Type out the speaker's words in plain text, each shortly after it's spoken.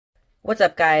What's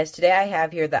up, guys? Today I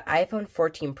have here the iPhone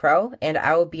 14 Pro, and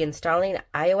I will be installing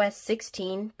iOS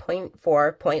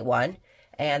 16.4.1,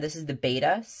 and this is the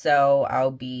beta, so I'll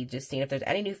be just seeing if there's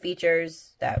any new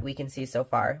features that we can see so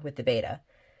far with the beta.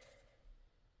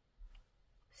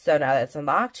 So now that it's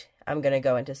unlocked, I'm going to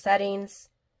go into Settings,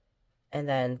 and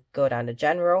then go down to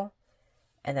General,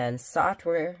 and then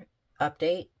Software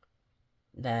Update,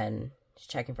 then just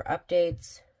checking for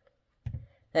updates.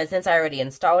 Then since I already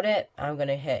installed it, I'm going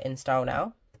to hit install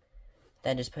now.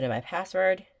 Then just put in my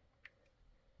password.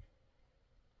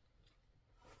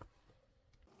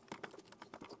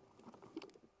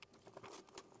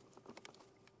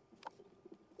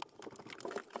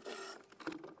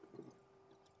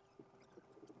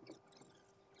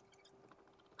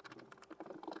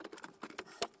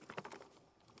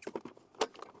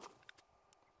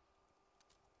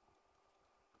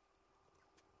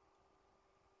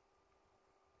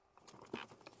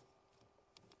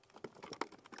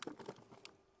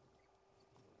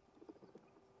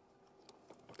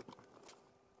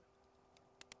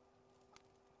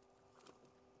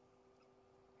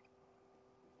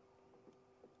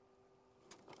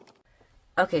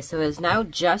 Okay, so it's now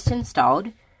just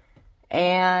installed,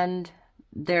 and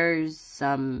there's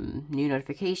some new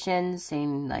notifications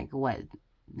saying like what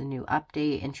the new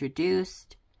update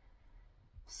introduced.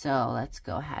 So let's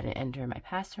go ahead and enter my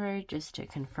password just to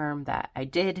confirm that I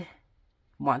did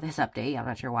want this update. I'm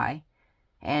not sure why.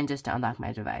 And just to unlock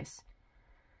my device.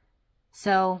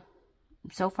 So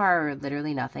far,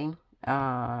 literally nothing.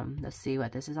 Let's see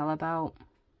what this is all about.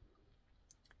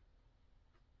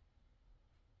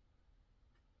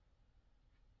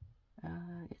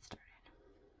 Get started.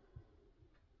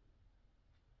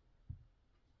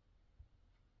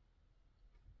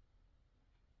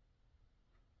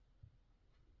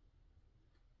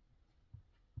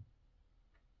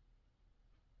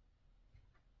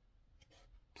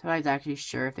 So I'm not exactly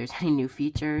sure if there's any new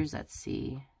features. Let's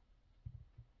see.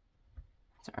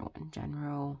 Start one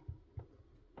general.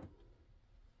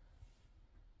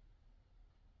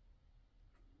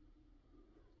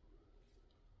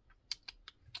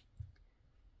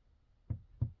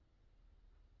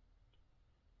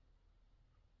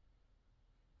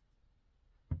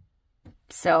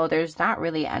 So there's not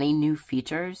really any new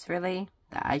features really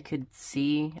that I could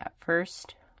see at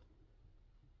first.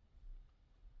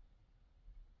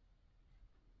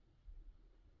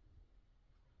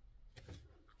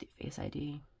 The Face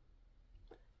ID.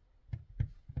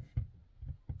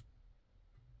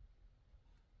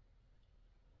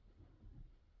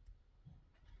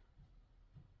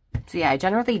 So yeah, I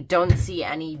generally don't see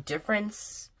any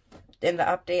difference in the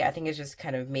update. I think it's just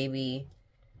kind of maybe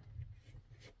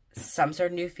some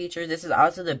sort of new feature. This is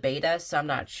also the beta, so I'm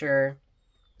not sure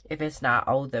if it's not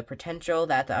all the potential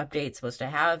that the update's supposed to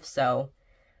have. So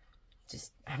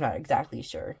I'm not exactly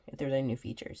sure if there's any new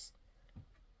features.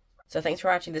 So thanks for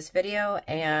watching this video,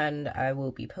 and I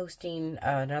will be posting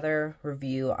another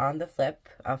review on the Flip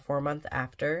 4 months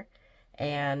after.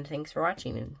 And thanks for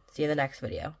watching, and see you in the next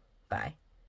video. Bye.